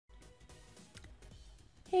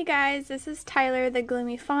Hey guys, this is Tyler the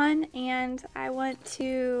GloomyFawn, and I want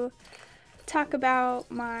to talk about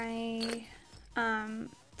my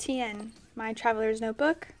TN, my Traveler's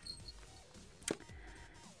Notebook.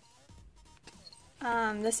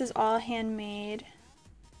 This is all handmade.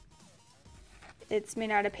 It's made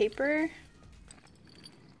out of paper.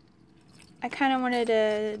 I kind of wanted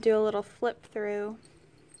to do a little flip through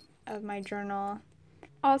of my journal.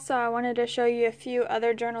 Also, I wanted to show you a few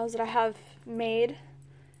other journals that I have made.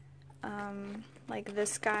 Like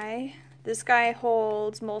this guy. This guy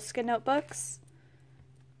holds moleskin notebooks.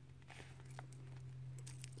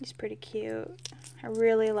 He's pretty cute. I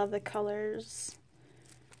really love the colors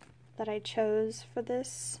that I chose for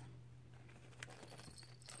this.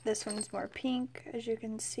 This one's more pink, as you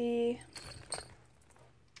can see.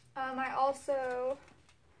 I also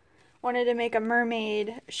wanted to make a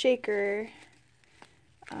mermaid shaker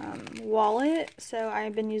wallet, so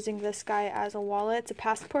I've been using this guy as a wallet. It's a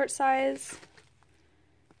passport size.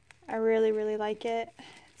 I really like it.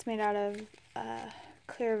 It's made out of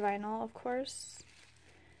clear vinyl, of course,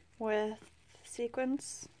 with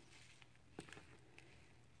sequins.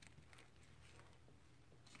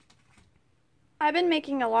 I've been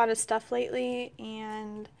making a lot of stuff lately,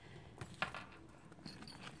 and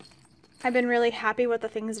I've been really happy with the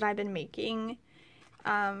things that I've been making.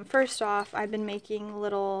 First off, I've been making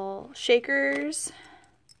little shakers.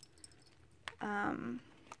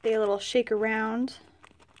 They little shake around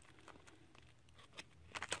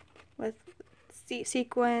with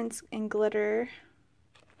sequins and glitter,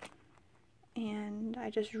 and I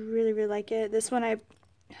just really like it. This one I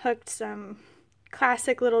hooked some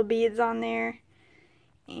classic little beads on there,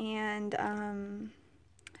 and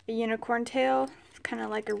a unicorn tail. It's kind of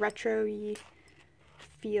like a retro-y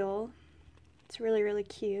feel. It's really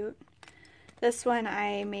cute. This one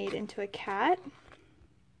I made into a cat.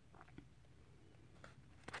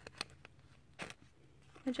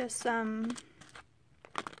 Just some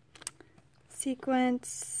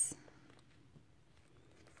sequins.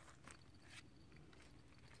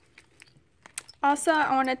 Also,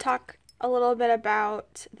 I want to talk a little bit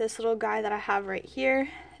about this little guy that I have right here.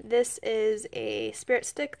 This is a spirit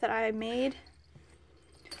stick that I made.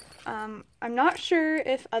 I'm not sure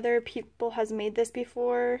if other people has made this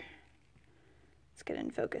before. Let's get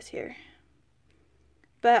in focus here.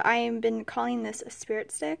 But I have been calling this a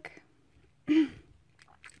spirit stick.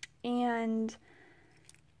 And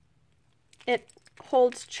it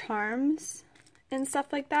holds charms and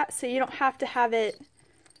stuff like that, so you don't have to have it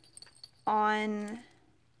on,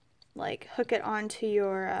 like, hook it onto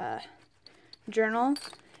your journal.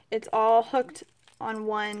 It's all hooked on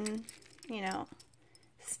one, you know,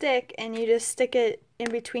 stick, and you just stick it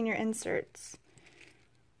in between your inserts.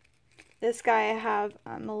 This guy I have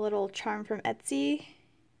a little charm from Etsy.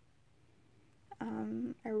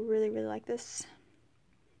 I really like this.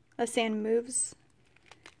 The sand moves.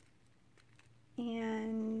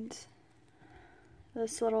 And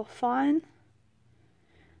this little fawn.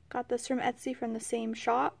 Got this from Etsy from the same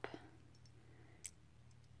shop.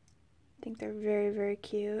 I think they're very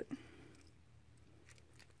cute.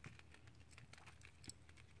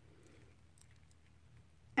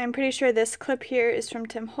 I'm pretty sure this clip here is from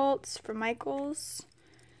Tim Holtz from Michaels.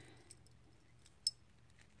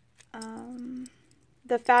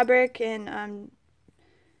 The fabric and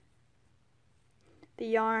the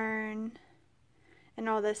yarn and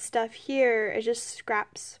all this stuff here is just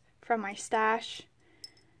scraps from my stash.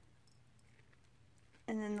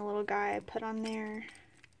 And then the little guy I put on there.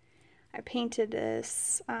 I painted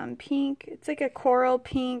this pink. It's like a coral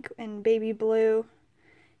pink and baby blue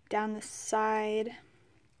down the side.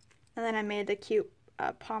 And then I made the cute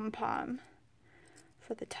pom-pom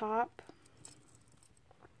for the top.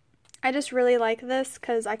 I just really like this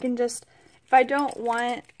because I can just, if I don't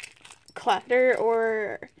want clutter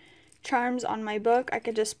or charms on my book, I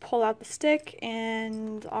could just pull out the stick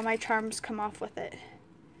and all my charms come off with it.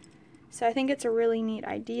 So I think it's a really neat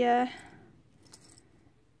idea.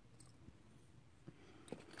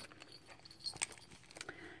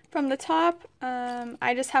 From the top,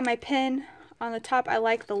 I just have my pin on the top. I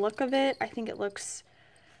like the look of it. I think it looks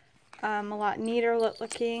a lot neater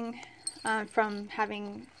looking from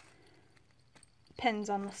having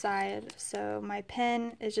pins on the side. So my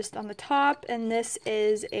pin is just on the top, and this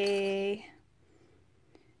is a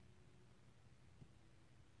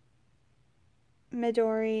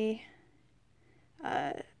Midori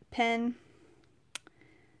pin.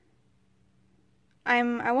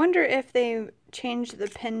 I wonder if they changed the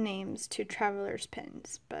pin names to Traveler's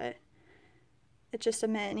pins, but it's just a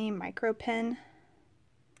mini micro pin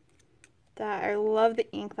that I love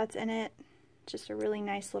the ink that's in it. Just a really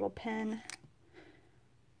nice little pin.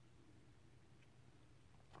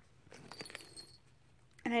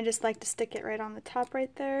 and I just like to stick it right on the top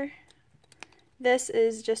right there. This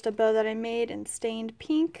is just a bow that I made in stained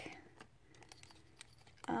pink.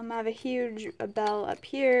 I have a huge bell up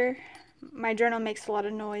here. My journal makes a lot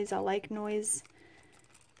of noise. I like noise.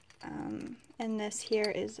 And this here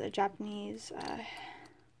is a Japanese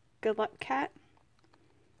good luck cat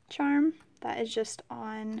charm that is just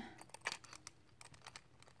on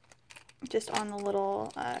the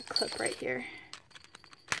little clip right here.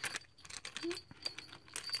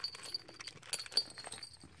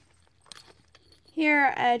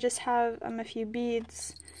 Here I just have a few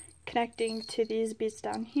beads connecting to these beads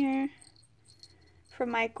down here.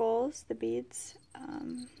 From Michael's, the beads.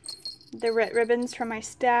 The ribbons from my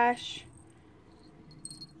stash.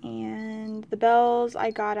 And the bells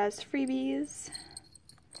I got as freebies.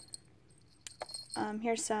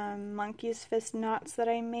 Here's some monkey's fist knots that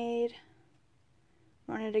I made.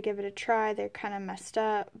 Wanted to give it a try. They're kind of messed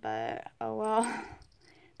up, but oh well.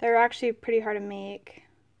 They're actually pretty hard to make.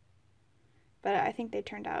 But I think they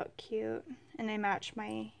turned out cute. And they match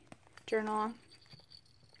my journal.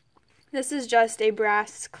 This is just a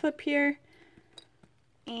brass clip here.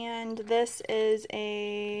 And this is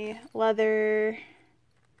a leather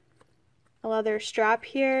strap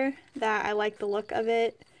here that I like the look of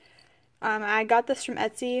it. I got this from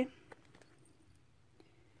Etsy.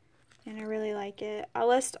 And I really like it. I'll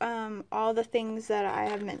list all the things that I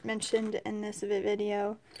have mentioned in this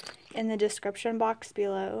video in the description box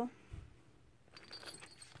below.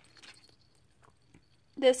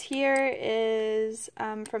 This here is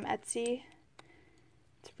from Etsy.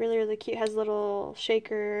 It's really, really cute. It has little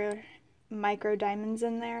shaker micro diamonds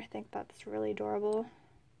in there. I think that's really adorable.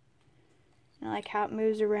 And I like how it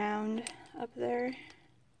moves around up there.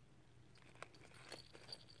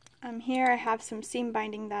 Here I have some seam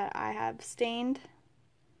binding that I have stained.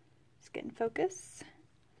 Let's get in focus.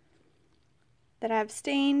 That I have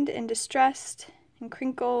stained and distressed and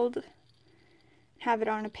crinkled. Have it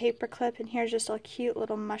on a paper clip, and here's just a cute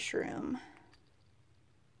little mushroom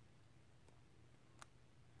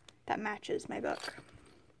that matches my book.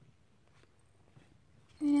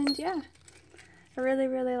 And yeah, I really,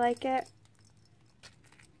 really like it.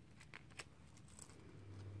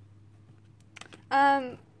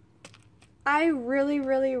 I really,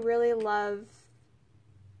 really, really love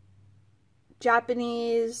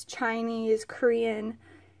Japanese, Chinese, Korean,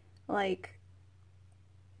 like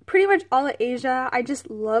pretty much all of Asia. I just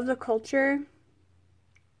love the culture.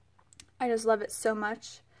 I just love it so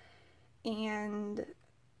much. And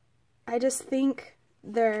I just think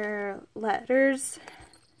their letters,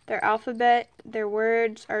 their alphabet, their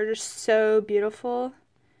words are just so beautiful.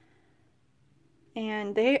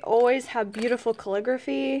 And they always have beautiful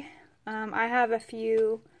calligraphy. I have a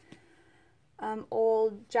few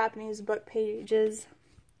old Japanese book pages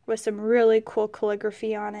with some really cool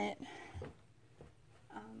calligraphy on it.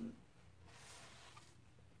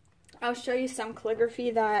 I'll show you some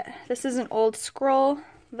calligraphy this is an old scroll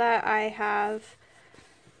that I have,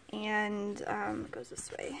 and it goes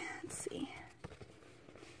this way, let's see.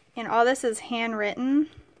 And all this is handwritten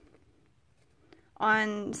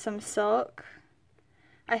on some silk.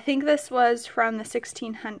 I think this was from the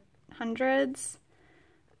 1600s.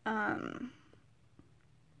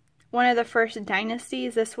 One of the first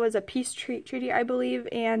dynasties. This was a peace treaty, I believe,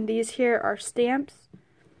 and these here are stamps.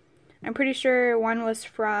 I'm pretty sure one was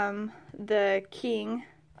from the king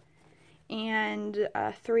and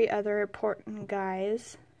 3 other important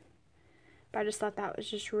guys. But I just thought that was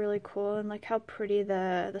just really cool, and look how pretty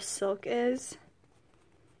the silk is.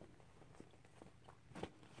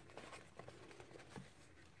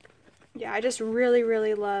 Yeah, I just really,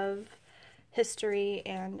 really love history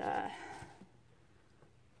and,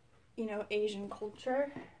 you know, Asian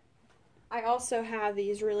culture. I also have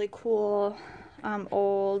these really cool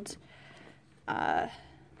old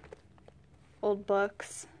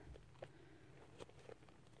books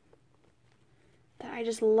that I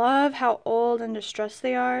just love how old and distressed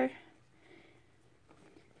they are.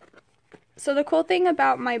 So the cool thing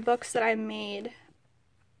about my books that I made,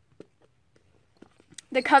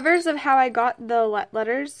 the covers of how I got the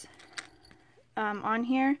letters on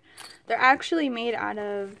here, they're actually made out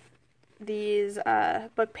of these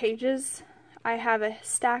book pages. I have a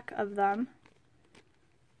stack of them.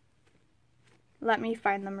 Let me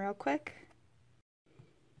find them real quick.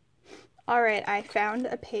 Alright, I found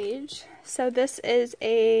a page. So this is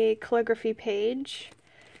a calligraphy page.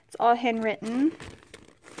 It's all handwritten.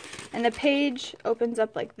 And the page opens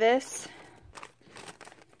up like this.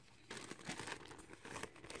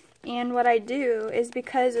 And what I do is,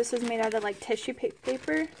 because this is made out of like tissue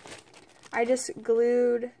paper, I just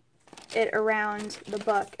glued it around the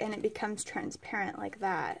book and it becomes transparent like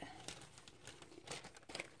that.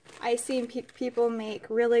 I've seen people make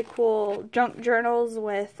really cool junk journals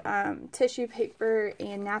with tissue paper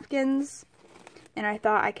and napkins, and I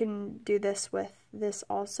thought I can do this with this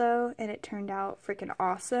also, and it turned out freaking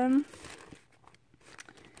awesome.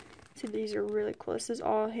 So these are really cool. This is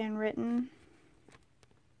all handwritten.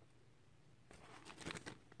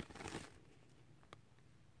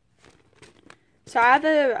 So I have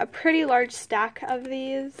a pretty large stack of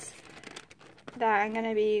these that I'm going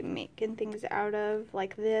to be making things out of,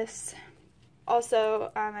 like this.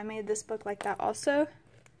 Also, I made this book like that also.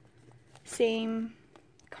 Same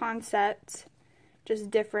concept, just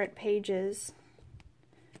different pages.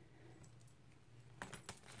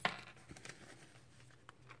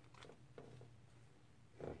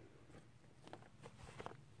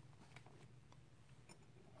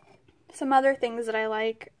 Some other things that I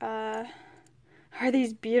like are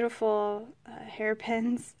these beautiful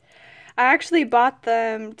hairpins. I actually bought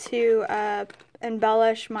them to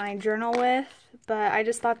embellish my journal with, but I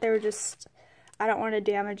just thought they were just, I don't want to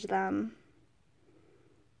damage them.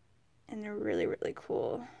 And they're really, really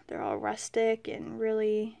cool. They're all rustic and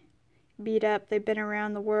really beat up. They've been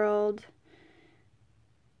around the world.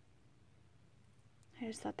 I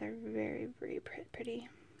just thought they're very, very pretty.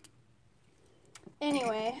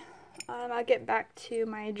 Anyway, I'll get back to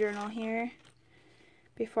my journal here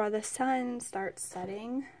before the sun starts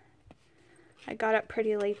setting. I got up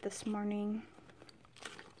pretty late this morning.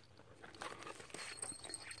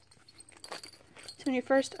 So when you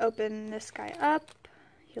first open this guy up,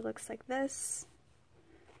 he looks like this.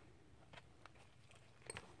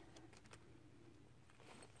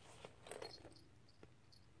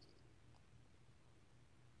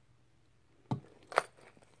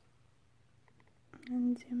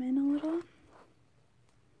 And zoom in a little.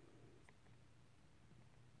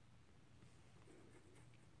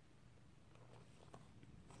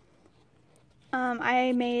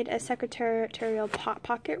 I made a secretarial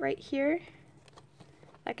pocket right here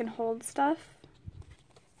that can hold stuff.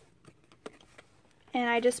 And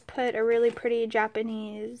I just put a really pretty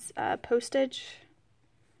Japanese postage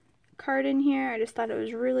card in here. I just thought it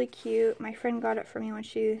was really cute. My friend got it for me when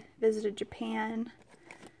she visited Japan.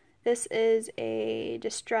 This is a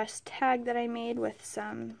distressed tag that I made with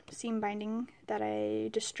some seam binding that I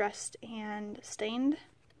distressed and stained.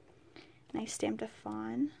 And I stamped a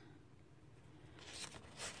fawn.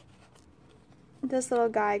 This little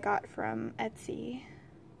guy I got from Etsy.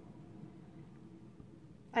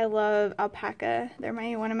 I love alpaca. They're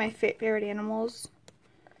one of my favorite animals.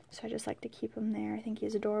 So I just like to keep him there. I think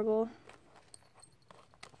he's adorable.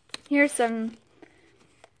 Here's some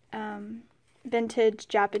vintage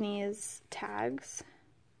Japanese tags.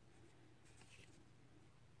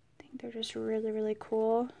 I think they're just really, really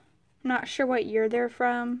cool. I'm not sure what year they're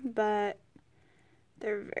from, but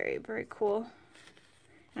they're very, very cool.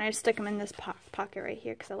 And I just stick them in this pocket right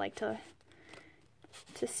here because I like to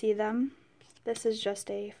see them. This is just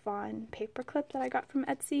a fawn paper clip that I got from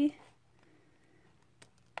Etsy.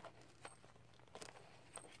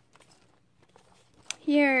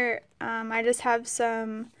 Here, I just have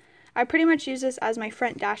some, I pretty much use this as my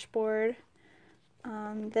front dashboard.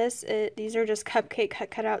 These are just cupcake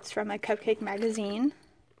cutouts from a cupcake magazine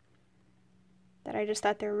that I just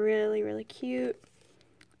thought they're really, really cute.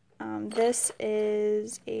 This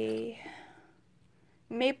is a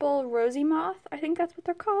maple rosy moth, I think that's what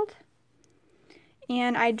they're called.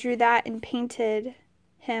 And I drew that and painted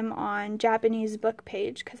him on Japanese book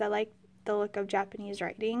page because I like the look of Japanese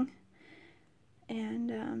writing.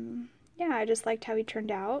 And yeah, I just liked how he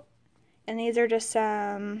turned out. And these are just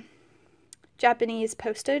some Japanese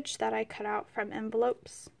postage that I cut out from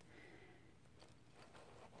envelopes.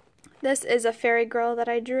 This is a fairy girl that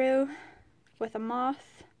I drew with a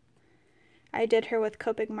moth. I did her with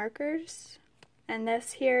Copic markers. And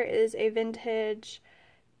this here is a vintage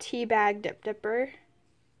tea bag dipper.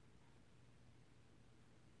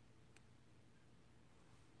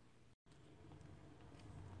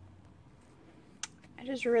 I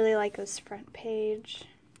just really like this front page.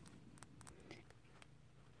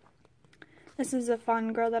 This is a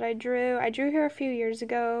fawn girl that I drew. I drew her a few years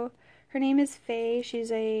ago. Her name is Faye.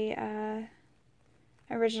 She's a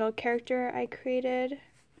original character I created.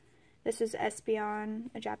 This is Espeon,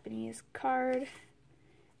 a Japanese card.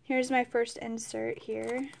 Here's my first insert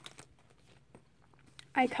here.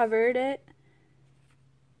 I covered it.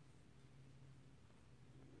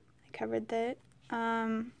 I covered that.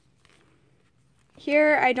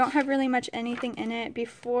 Here I don't have really much anything in it.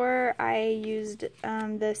 Before I used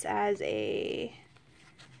this as a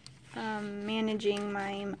managing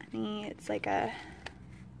my money. It's like a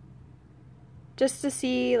just to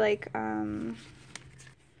see, like,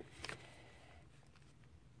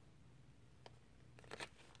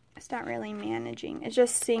 it's not really managing. It's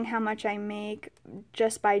just seeing how much I make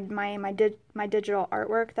just by my digital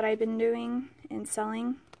artwork that I've been doing and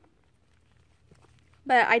selling.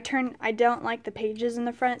 But I don't like the pages in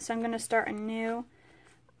the front, so I'm going to start a new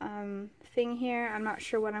thing here. I'm not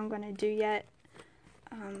sure what I'm going to do yet.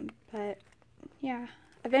 But yeah,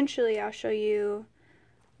 eventually I'll show you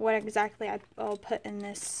what exactly I'll put in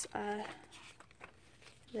this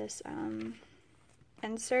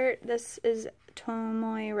insert. This is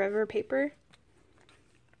Tomoe River paper,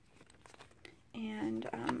 and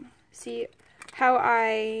see how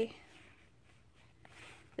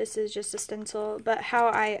this is just a stencil, but how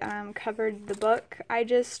I covered the book, I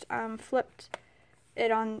just flipped it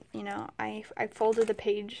on, you know, I folded the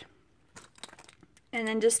page and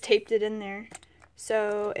then just taped it in there.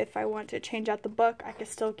 So if I want to change out the book, I can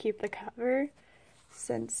still keep the cover,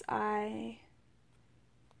 since I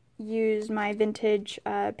use my vintage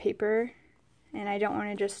paper and I don't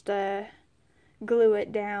want to just glue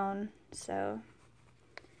it down. So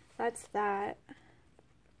that's that.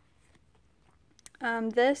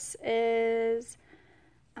 This is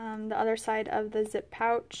the other side of the zip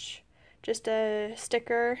pouch, just a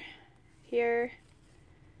sticker here.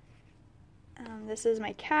 This is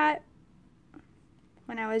my cat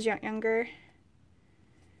when I was younger.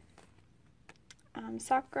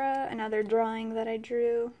 Sakura, another drawing that I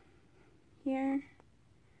drew here,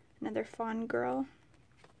 another fawn girl.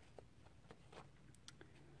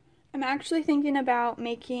 I'm actually thinking about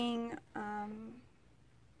making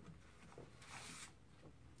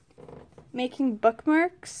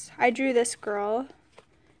bookmarks. I drew this girl,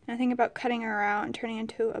 and I think about cutting her out and turning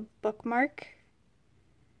into a bookmark.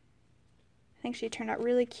 I think she turned out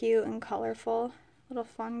really cute and colorful. Little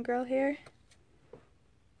fawn girl here.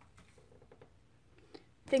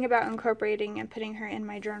 Think about incorporating and putting her in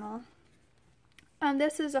my journal.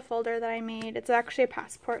 This is a folder that I made. It's actually a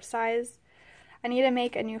passport size. I need to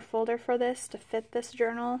make a new folder for this to fit this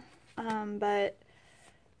journal, but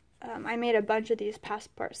I made a bunch of these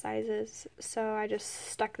passport sizes, so I just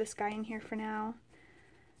stuck this guy in here for now.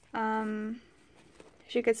 As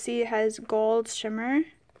you can see, it has gold shimmer.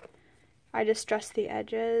 I distressed the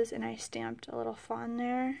edges and I stamped a little fawn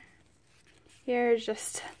there. Here's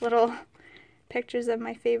just little pictures of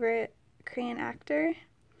my favorite Korean actor.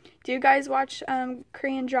 Do you guys watch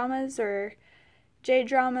Korean dramas or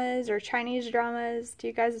J-dramas or Chinese dramas? Do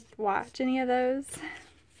you guys watch any of those?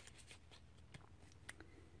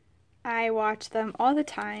 I watch them all the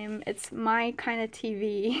time. It's my kind of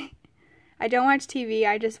TV. I don't watch TV,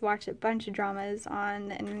 I just watch a bunch of dramas on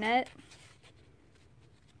the internet.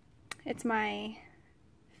 It's my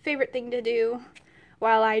favorite thing to do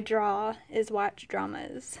while I draw, is watch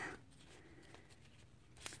dramas.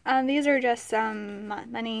 These are just some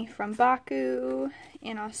money from Baku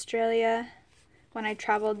in Australia when I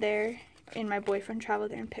traveled there, and my boyfriend traveled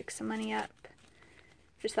there and picked some money up.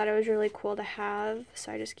 Just thought it was really cool to have,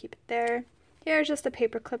 so I just keep it there. Here's just a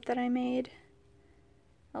paper clip that I made.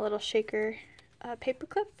 A little shaker paper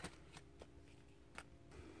clip.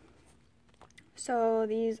 So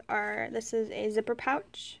this is a zipper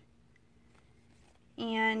pouch.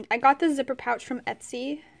 And I got this zipper pouch from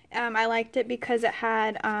Etsy. I liked it because it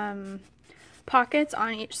had pockets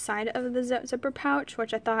on each side of the zipper pouch,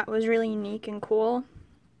 which I thought was really unique and cool.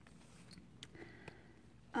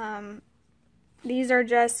 These are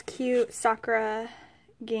just cute Sakura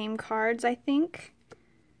game cards, I think.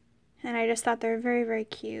 And I just thought they're very, very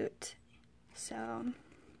cute. So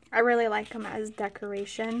I really like them as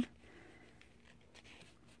decoration.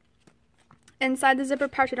 Inside the zipper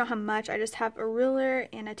pouch, I don't have much. I just have a ruler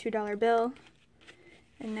and a $2 bill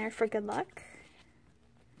in there for good luck.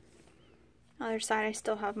 Other side, I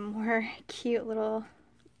still have more cute little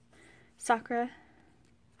Sakura.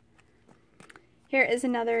 Here is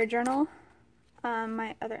another journal,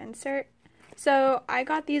 my other insert. So I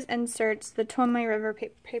got these inserts, the Tomoe River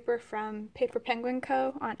paper from Paper Penguin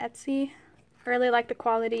Co. on Etsy. I really like the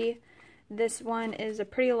quality. This one is a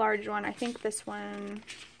pretty large one. I think this one,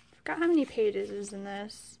 I forgot how many pages is in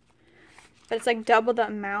this, but it's like double the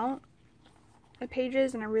amount of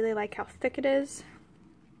pages, and I really like how thick it is.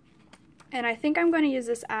 And I think I'm going to use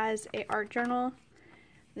this as a art journal.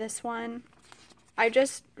 This one, I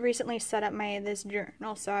just recently set up this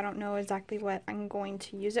journal, so I don't know exactly what I'm going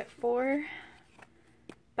to use it for.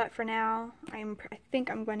 But for now, I think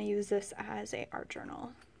I'm going to use this as a art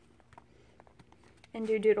journal and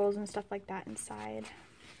do doodles and stuff like that inside.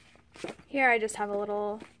 Here I just have a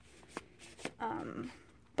little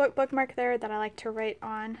bookmark there that I like to write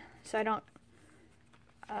on, so I don't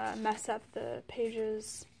mess up the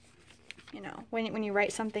pages. You know, when you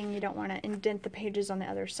write something, you don't want to indent the pages on the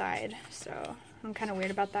other side. So I'm kind of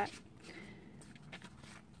weird about that.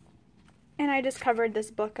 And I just covered this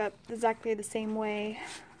book up exactly the same way.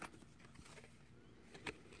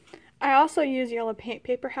 I also use Yellow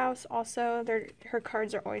Paper House also. Her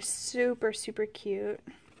cards are always super, super cute.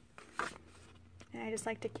 And I just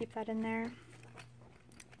like to keep that in there.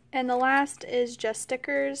 And the last is just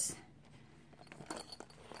stickers.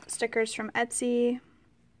 Stickers from Etsy.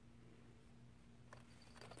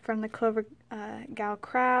 From the Clover Gal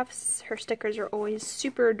Crafts. Her stickers are always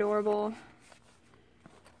super adorable.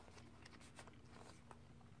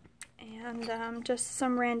 And just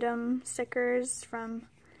some random stickers from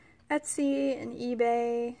Etsy and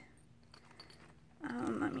eBay.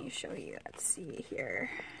 Let me show you Etsy here.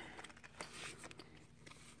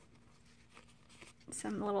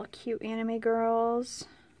 Some little cute anime girls.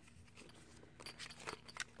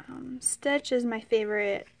 Stitch is my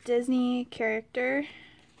favorite Disney character.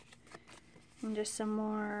 And just some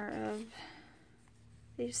more of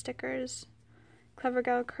these stickers. Clever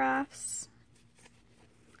Gal Crafts.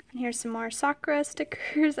 And here's some more Sakura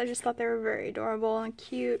stickers. I just thought they were very adorable and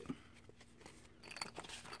cute.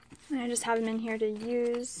 And I just have them in here to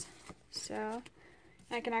use. So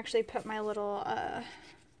I can actually put my little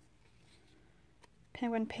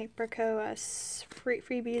Penguin Paper Co.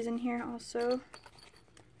 freebies in here also.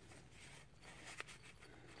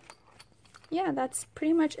 Yeah, that's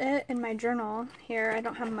pretty much it in my journal here. I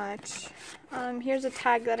don't have much. Here's a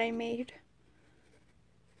tag that I made.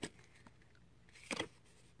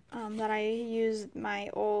 That I used my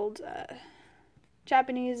old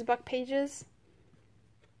Japanese book pages.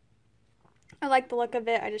 I like the look of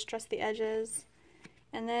it. I just trust the edges.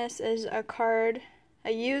 And this is a card,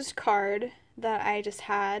 a used card that I just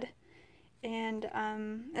had. And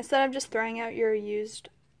instead of just throwing out your used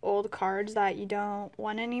old cards that you don't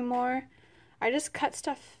want anymore, I just cut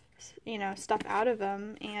stuff, you know, stuff out of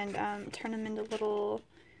them and turn them into little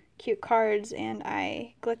cute cards. And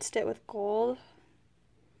I blitzed it with gold,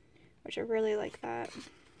 which I really like that.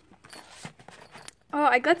 Oh,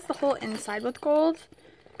 I glitzed the whole inside with gold.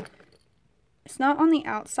 It's not on the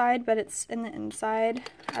outside, but it's in the inside.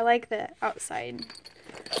 I like the outside,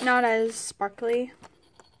 not as sparkly.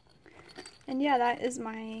 And yeah, that is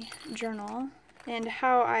my journal. And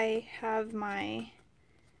how I have my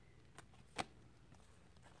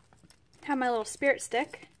little spirit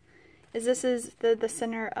stick is this is the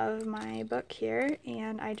center of my book here,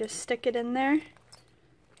 and I just stick it in there.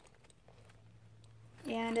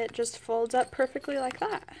 And it just folds up perfectly like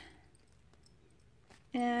that.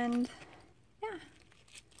 And yeah.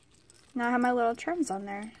 Now I have my little charms on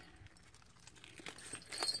there.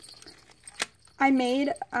 I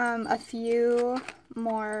made a few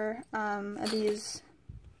more of these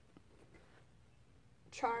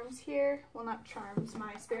charms here. Well, not charms,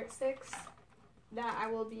 my spirit sticks that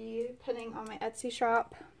I will be putting on my Etsy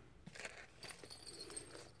shop.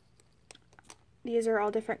 These are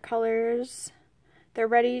all different colors. They're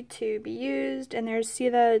ready to be used, and there's, see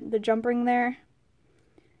the jump ring there?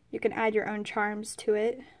 You can add your own charms to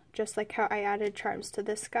it, just like how I added charms to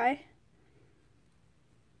this guy.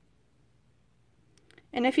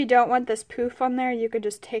 And if you don't want this poof on there, you could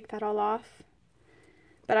just take that all off.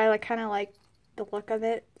 But I kind of like the look of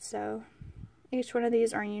it, so each one of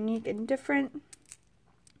these are unique and different.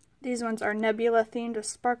 These ones are nebula themed with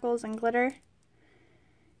sparkles and glitter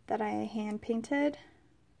that I hand painted.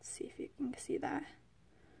 Let's see if you can see that.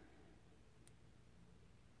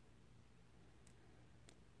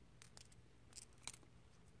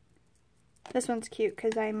 This one's cute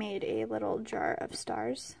because I made a little jar of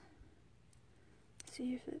stars. Let's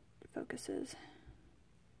see if it focuses.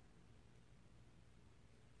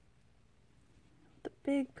 The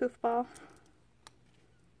big poof ball.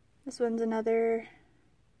 This one's another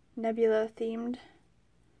nebula themed.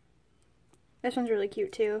 This one's really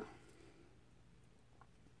cute too.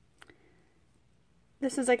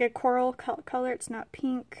 This is like a coral color, it's not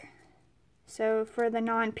pink. So for the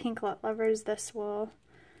non-pink lovers, this will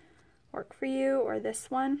work for you, or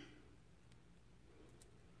this one.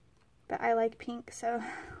 But I like pink, so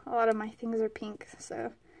a lot of my things are pink,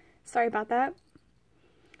 so sorry about that.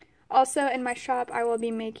 Also in my shop, I will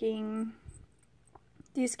be making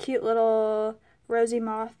these cute little rosy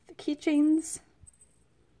moth keychains.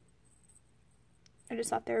 I just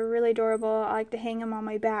thought they were really adorable. I like to hang them on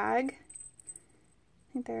my bag.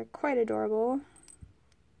 I think they're quite adorable.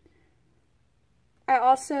 I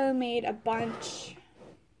also made a bunch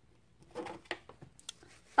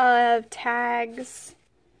of tags.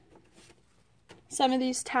 Some of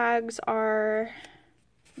these tags are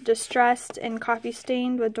distressed and coffee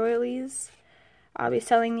stained with doilies. I'll be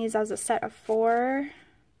selling these as a set of 4,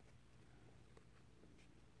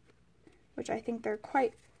 which I think they're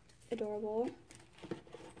quite adorable.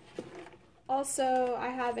 Also, I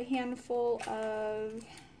have a handful of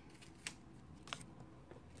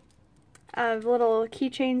little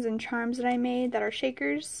keychains and charms that I made that are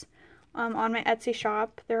shakers on my Etsy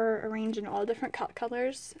shop. They're arranged in all different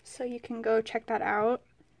colors, so you can go check that out.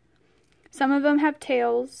 Some of them have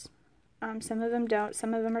tails, some of them don't.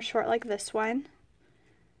 Some of them are short like this one,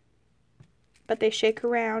 but they shake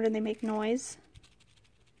around and they make noise.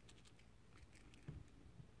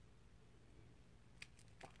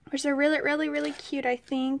 Which are really, really, really cute, I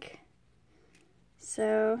think.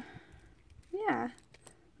 So, yeah.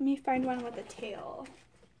 Let me find one with a tail.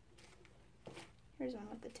 Here's one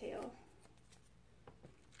with the tail.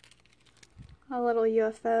 A little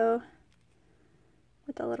UFO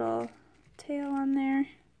with a little tail on there.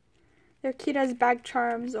 They're cute as bag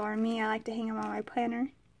charms, or me, I like to hang them on my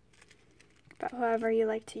planner. But however you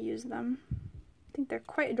like to use them. I think they're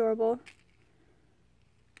quite adorable.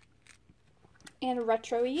 And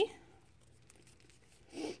retro-y.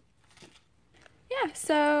 Yeah,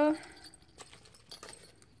 so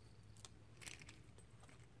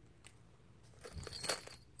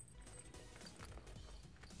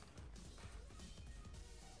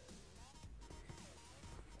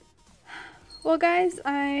well guys,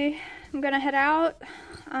 I'm gonna head out.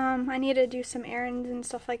 I need to do some errands and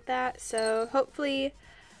stuff like that, so hopefully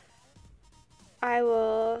I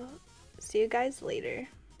will see you guys later.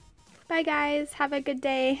 Bye guys, have a good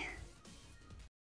day.